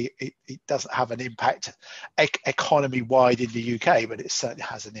certainly it doesn't have an impact economy-wide in the UK, but it certainly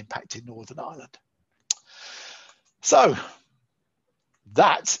has an impact in Northern Ireland. So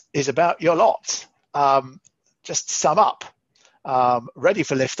that is about your lot. Just to sum up, ready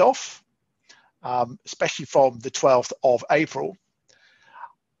for liftoff, especially from the 12th of April.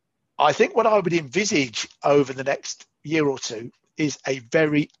 I think what I would envisage over the next year or two is a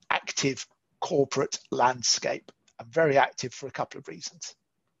very active corporate landscape, and very active for a couple of reasons.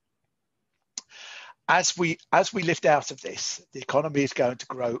 As we lift out of this, the economy is going to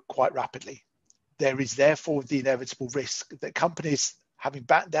grow quite rapidly. There is therefore the inevitable risk that companies, having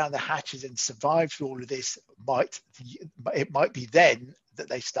battened down the hatches and survived through all of this, it might be then that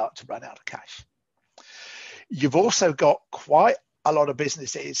they start to run out of cash. You've also got quite a lot of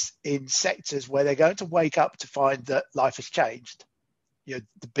businesses in sectors where they're going to wake up to find that life has changed.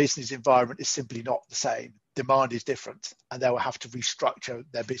 The business environment is simply not the same. Demand is different, and they will have to restructure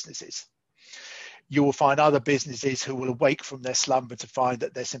their businesses. You will find other businesses who will awake from their slumber to find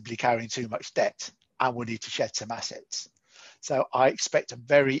that they're simply carrying too much debt and will need to shed some assets. So I expect a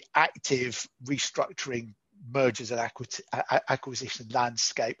very active restructuring, mergers and acquisition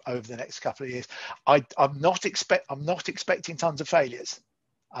landscape over the next couple of years. I'm not expecting tons of failures.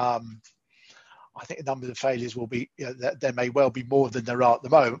 I think a number of the failures will be, there may well be more than there are at the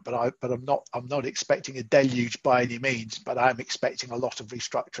moment, but I'm not expecting a deluge by any means, but I'm expecting a lot of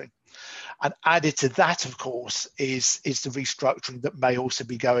restructuring. And added to that, of course, is the restructuring that may also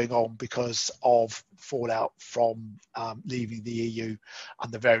be going on because of fallout from leaving the EU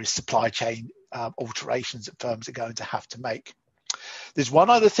and the various supply chain alterations that firms are going to have to make. There's one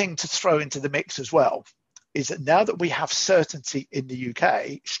other thing to throw into the mix as well, is that now that we have certainty in the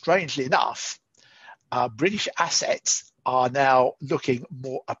UK, strangely enough, British assets are now looking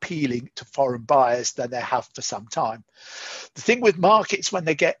more appealing to foreign buyers than they have for some time. The thing with markets when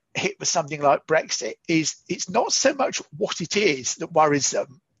they get hit with something like Brexit is it's not so much what it is that worries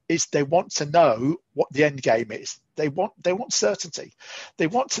them, is they want to know what the end game is. They want certainty. They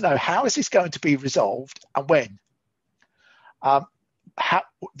want to know, how is this going to be resolved and when?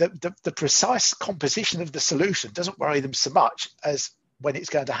 The precise composition of the solution doesn't worry them so much as when it's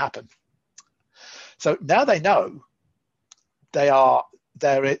going to happen. So now they know, they are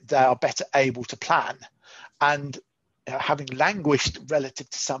better able to plan. And having languished relative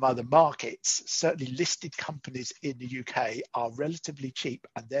to some other markets, certainly listed companies in the UK are relatively cheap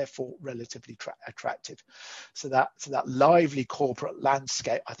and therefore relatively attractive. So that lively corporate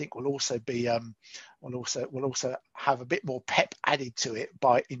landscape, I think, will also be will also have a bit more pep added to it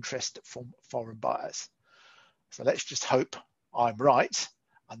by interest from foreign buyers. So let's just hope I'm right,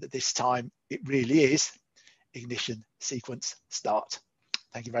 and that this time it really is ignition, sequence, start.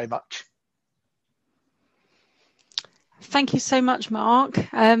 Thank you very much. Thank you so much, Mark.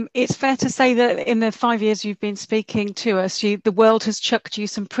 It's fair to say that in the 5 years you've been speaking to us, the world has chucked you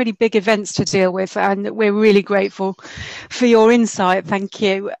some pretty big events to deal with, and we're really grateful for your insight. Thank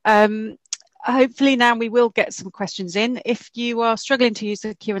you. Hopefully now we will get some questions in. If you are struggling to use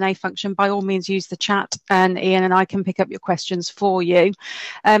the Q&A function, by all means use the chat, and Ian and I can pick up your questions for you.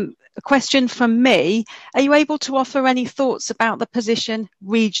 A question from me: are you able to offer any thoughts about the position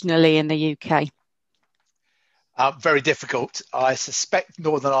regionally in the UK? Very difficult. I suspect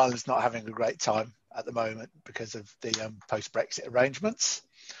Northern Ireland's not having a great time at the moment because of the post-Brexit arrangements.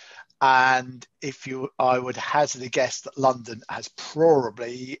 And I would hazard a guess that London has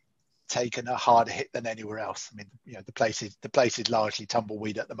probably taken a harder hit than anywhere else. I mean, the place is largely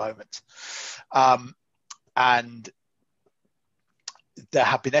tumbleweed at the moment. And there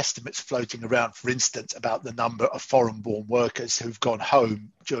have been estimates floating around, for instance, about the number of foreign-born workers who've gone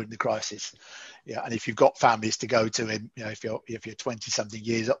home during the crisis. Yeah, and if you've got families to go to, if you're 20-something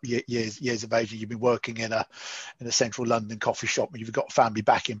years of age and you've been working in a central London coffee shop, and you've got family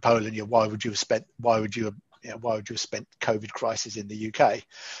back in Poland, why would you have spent COVID crisis in the UK?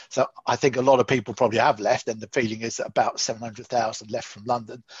 So I think a lot of people probably have left, and the feeling is that about 700,000 left from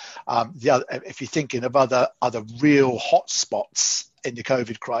London. If you're thinking of other real hotspots in the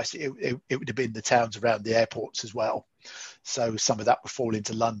COVID crisis, it would have been the towns around the airports as well. So some of that would fall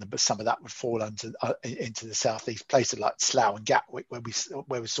into London, but some of that would fall into the southeast, places like Slough and Gatwick, where we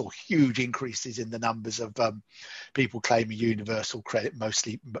saw huge increases in the numbers of people claiming universal credit.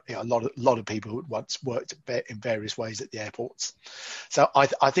 Mostly, a lot of people who once worked in various ways at the airports. So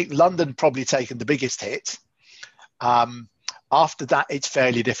I think London probably taken the biggest hit. After that, it's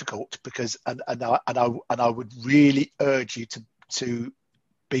fairly difficult because, and I would really urge you to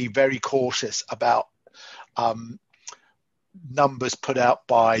be very cautious about numbers put out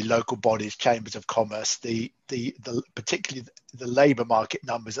by local bodies, chambers of commerce. Particularly the labour market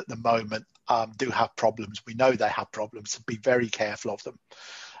numbers at the moment do have problems. We know they have problems, so be very careful of them.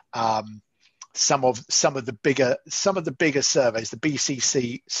 Some of the bigger surveys, the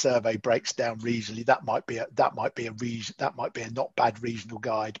BCC survey breaks down regionally. That might be a not bad regional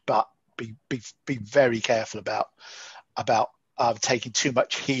guide, but be very careful about taking too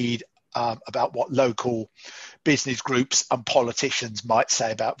much heed about what local business groups and politicians might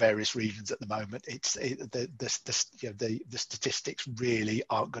say about various regions at the moment. The statistics really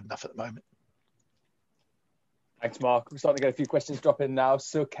aren't good enough at the moment. Thanks, Mark. We're starting to get a few questions drop in now.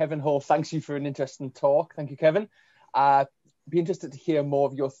 So Kevin Hall, thanks you for an interesting talk. Thank you, Kevin. Be interested to hear more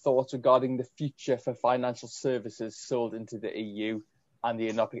of your thoughts regarding the future for financial services sold into the EU and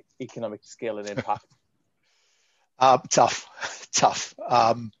the economic scale and impact. Tough.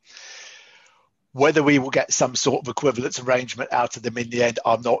 Whether we will get some sort of equivalence arrangement out of them in the end,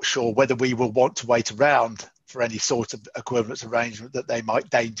 I'm not sure. Whether we will want to wait around for any sort of equivalence arrangement that they might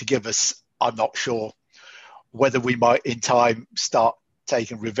deign to give us, I'm not sure. Whether we might in time start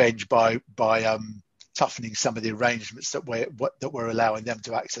taking revenge by toughening some of the arrangements that we're allowing them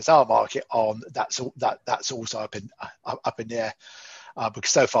to access our market on, that's also up in the air.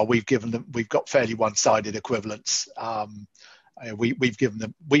 Because so far we've got fairly one-sided equivalence. We've given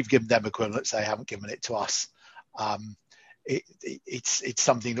them equivalence, they haven't given it to us. It's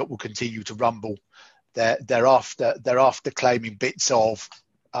something that will continue to rumble. They're after claiming bits of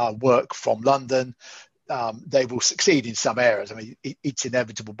work from London. They will succeed in some areas. I mean, it's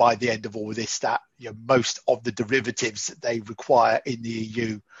inevitable by the end of all of this that most of the derivatives that they require in the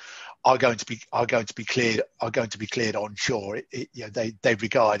EU are going to be cleared onshore. They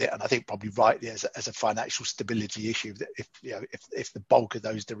regard it, and I think probably rightly, as a financial stability issue, that if the bulk of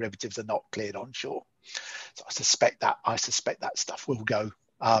those derivatives are not cleared onshore. So I suspect that stuff will go.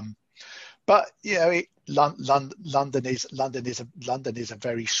 But London is a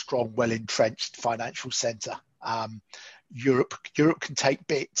very strong, well entrenched financial centre. Europe can take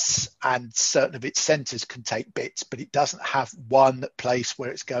bits, and certain of its centres can take bits, but it doesn't have one place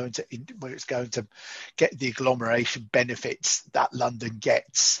where it's going to get the agglomeration benefits that London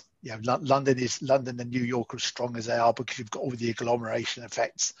gets London and New York are as strong as they are because you've got all the agglomeration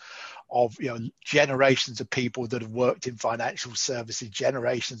effects of generations of people that have worked in financial services,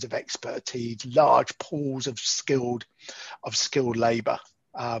 generations of expertise, large pools of skilled labour,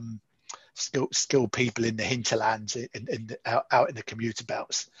 skilled people in the hinterlands, out in the commuter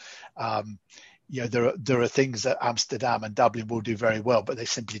belts. There are things that Amsterdam and Dublin will do very well, but they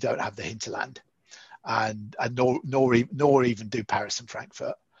simply don't have the hinterland, and nor even do Paris and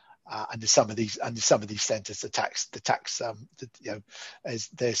Frankfurt. And some of these centres,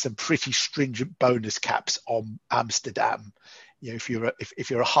 there's some pretty stringent bonus caps on Amsterdam. If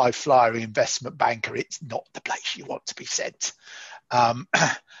you're a high flyer investment banker, it's not the place you want to be sent.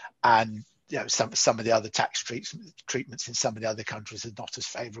 And some of the other tax treatments in some of the other countries are not as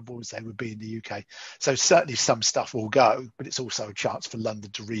favourable as they would be in the UK. So certainly some stuff will go, but it's also a chance for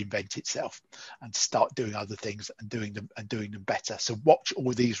London to reinvent itself and start doing other things and doing them better. So watch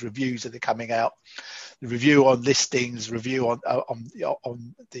all these reviews that are coming out. The review on listings, review on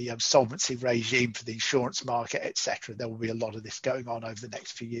the solvency regime for the insurance market, etc. There will be a lot of this going on over the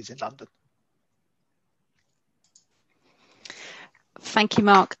next few years in London. Thank you,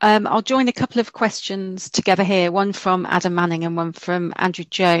 Mark. I'll join a couple of questions together here, one from Adam Manning and one from Andrew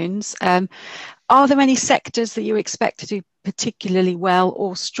Jones. Are there any sectors that you expect to do particularly well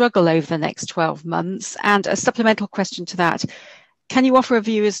or struggle over the next 12 months? And a supplemental question to that, can you offer a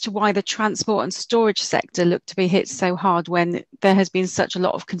view as to why the transport and storage sector look to be hit so hard when there has been such a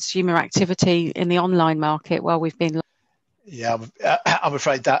lot of consumer activity in the online market while we've been? Yeah, I'm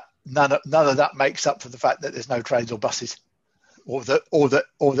afraid that none of that makes up for the fact that there's no trains or buses. Or that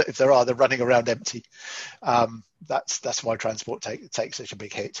if there are, they're running around empty. That's why transport takes such a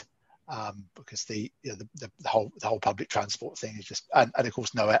big hit, because the whole public transport thing is just and of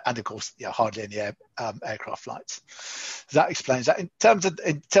course hardly any aircraft flights. So that explains that. In terms of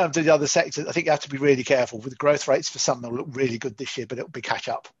the other sectors, I think you have to be really careful with the growth rates. For some, they'll look really good this year, but it'll be catch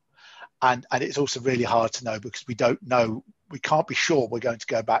up, and it's also really hard to know because we don't know. We can't be sure we're going to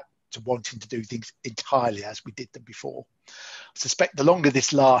go back to wanting to do things entirely as we did them before. I suspect the longer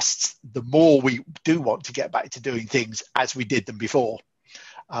this lasts, the more we do want to get back to doing things as we did them before.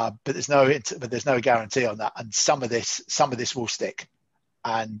 But there's no guarantee on that. And some of this will stick,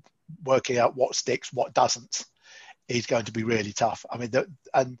 and working out what sticks, what doesn't, is going to be really tough. I mean,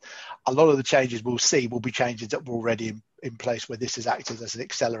 and a lot of the changes we'll see will be changes that were already in place where this has acted as an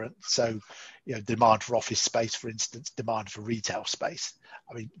accelerant. So, demand for office space, for instance, demand for retail space.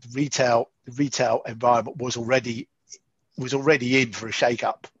 I mean, the retail environment was already in for a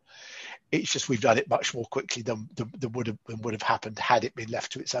shake-up. It's just we've done it much more quickly than would have happened had it been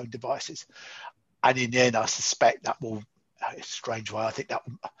left to its own devices. And in the end, I suspect that will. It's a strange way. I think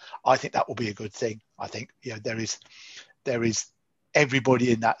that will be a good thing. I think there is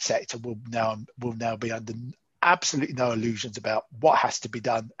everybody in that sector will now be under absolutely no illusions about what has to be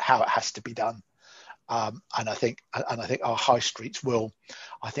done, how it has to be done. And I think our high streets will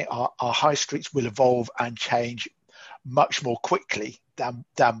evolve and change much more quickly than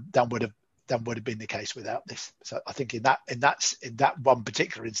would have been the case without this. So I think in that one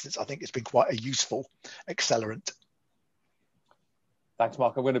particular instance, I think it's been quite a useful accelerant. Thanks,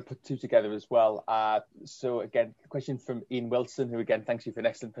 Mark. I'm going to put two together as well. So again, a question from Ian Wilson, who again, thanks you for an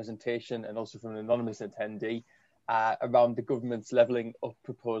excellent presentation, and also from an anonymous attendee around the government's levelling up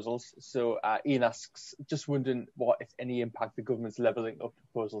proposals. So Ian asks, just wondering what, if any, impact the government's levelling up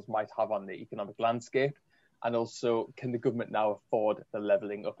proposals might have on the economic landscape, and also can the government now afford the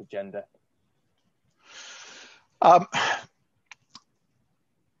levelling up agenda?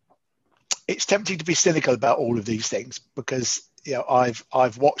 It's tempting to be cynical about all of these things because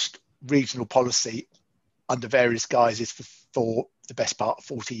I've watched regional policy under various guises for the best part of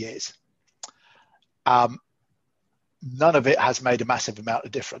 40 years. None of it has made a massive amount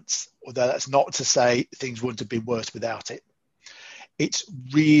of difference, although that's not to say things wouldn't have been worse without it. It's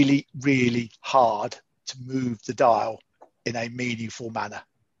really, really hard to move the dial in a meaningful manner.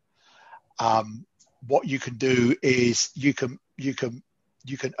 What you can do is you can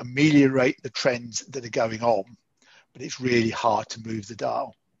ameliorate the trends that are going on, but it's really hard to move the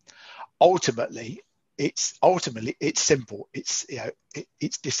dial. Ultimately, it's simple. It's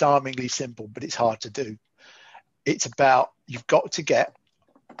disarmingly simple, but it's hard to do. It's about you've got to get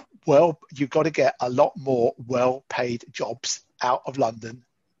a lot more well-paid jobs out of London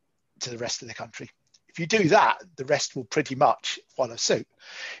to the rest of the country. If you do that, the rest will pretty much follow suit.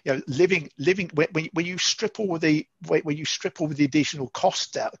 Living when you strip all the additional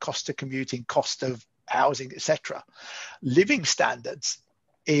costs out, cost of commuting, cost of housing, etc., living standards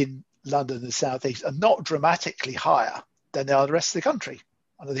in London and the South East are not dramatically higher than they are the rest of the country.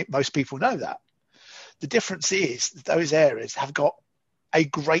 And I think most people know that. The difference is that those areas have got a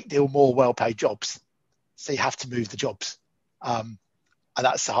great deal more well-paid jobs. So you have to move the jobs. And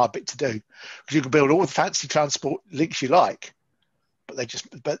that's the hard bit to do, because you can build all the fancy transport links you like, but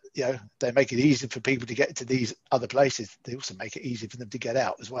they make it easy for people to get to these other places. They also make it easy for them to get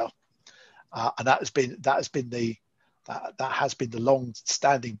out as well. And that has been the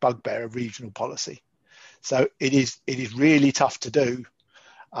long-standing bugbear of regional policy. So it is really tough to do.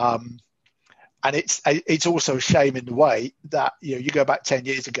 And it's also a shame in the way that, you go back 10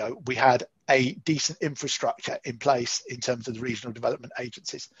 years ago, we had a decent infrastructure in place in terms of the regional development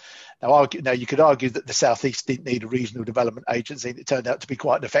agencies. Now you could argue that the South East didn't need a regional development agency, and it turned out to be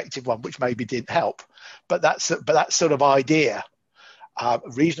quite an effective one, which maybe didn't help. But that sort of idea,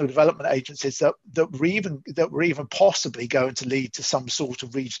 regional development agencies that were even possibly going to lead to some sort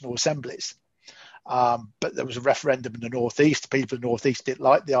of regional assemblies. But there was a referendum in the North East. People in the North East didn't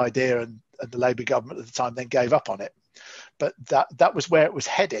like the idea, and the Labour government at the time then gave up on it. But that was where it was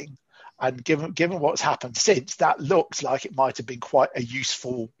heading. And given what's happened since, that looked like it might have been quite a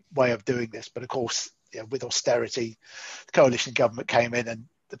useful way of doing this. But of course, with austerity, the coalition government came in, and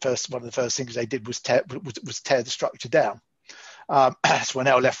one of the first things they did was tear the structure down. So we're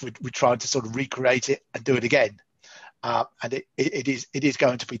now left with trying to sort of recreate it and do it again. And it is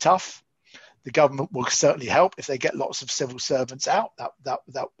going to be tough. The government will certainly help if they get lots of civil servants out.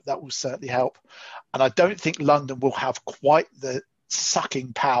 That will certainly help. And I don't think London will have quite the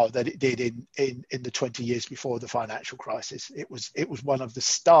sucking power that it did in the 20 years before the financial crisis. It was one of the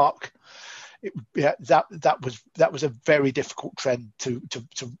stark. That was a very difficult trend to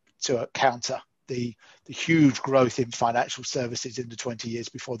counter. The huge growth in financial services in the 20 years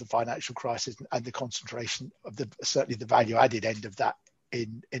before the financial crisis, and the concentration of certainly the value added end of that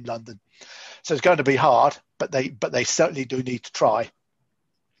in London. So it's going to be hard, but they certainly do need to try.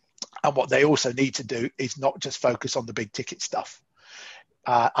 And what they also need to do is not just focus on the big ticket stuff.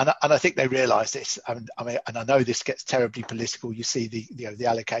 And I think they realise this. And I know this gets terribly political. You see the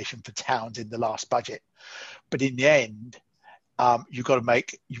allocation for towns in the last budget, but in the end, you've got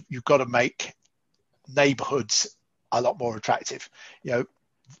to make neighbourhoods a lot more attractive.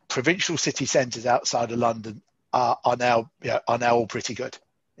 Provincial city centres outside of London are now all pretty good.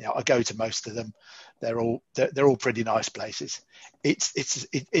 I go to most of them. They're all pretty nice places. It's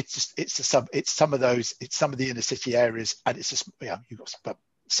some of the inner city areas, and it's just you've got, but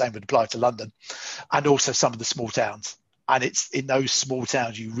same would apply to London, and also some of the small towns. And it's in those small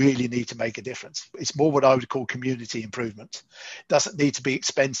towns you really need to make a difference. It's more what I would call community improvement. It doesn't need to be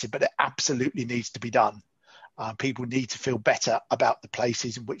expensive, but it absolutely needs to be done. People need to feel better about the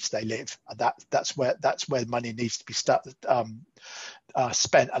places in which they live, and that's where money needs to be spent, and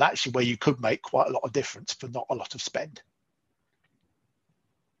actually where you could make quite a lot of difference for not a lot of spend.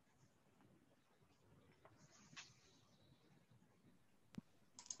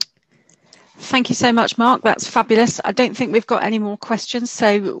 Thank you so much, Mark. That's fabulous. I don't think we've got any more questions,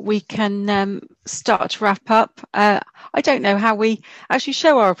 so we can start to wrap up. I don't know how we actually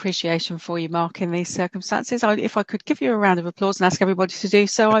show our appreciation for you, Mark, in these circumstances. If I could give you a round of applause and ask everybody to do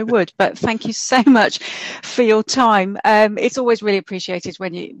so, I would. But thank you so much for your time. It's always really appreciated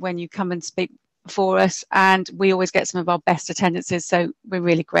when you come and speak for us, and we always get some of our best attendances, so we're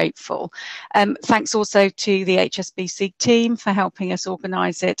really grateful. Thanks also to the HSBC team for helping us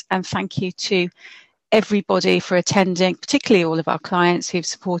organise it, and thank you to everybody for attending, particularly all of our clients who've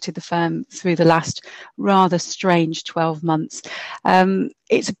supported the firm through the last rather strange 12 months.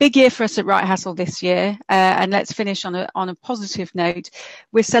 It's a big year for us at Wright Hassall this year, and let's finish on a positive note.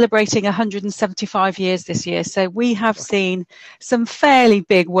 We're celebrating 175 years this year, so we have seen some fairly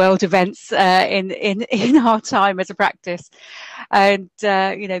big world events in our time as a practice, and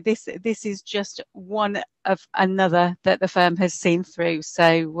this is just one of another that the firm has seen through.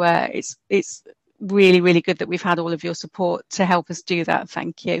 So it's really, really good that we've had all of your support to help us do that.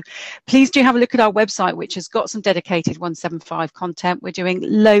 Thank you. Please do have a look at our website, which has got some dedicated 175 content. We're doing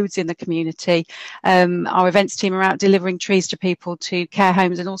loads in the community. Our events team are out delivering trees to people, to care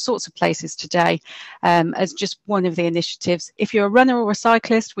homes and all sorts of places today, as just one of the initiatives. If you're a runner or a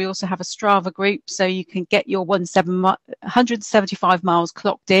cyclist, we also have a Strava group, so you can get your 175 miles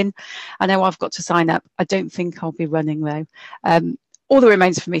clocked in. I know I've got to sign up. I don't think I'll be running though. All that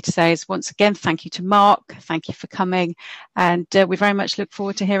remains for me to say is, once again, thank you to Mark. Thank you for coming. And we very much look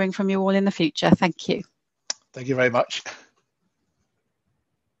forward to hearing from you all in the future. Thank you. Thank you very much.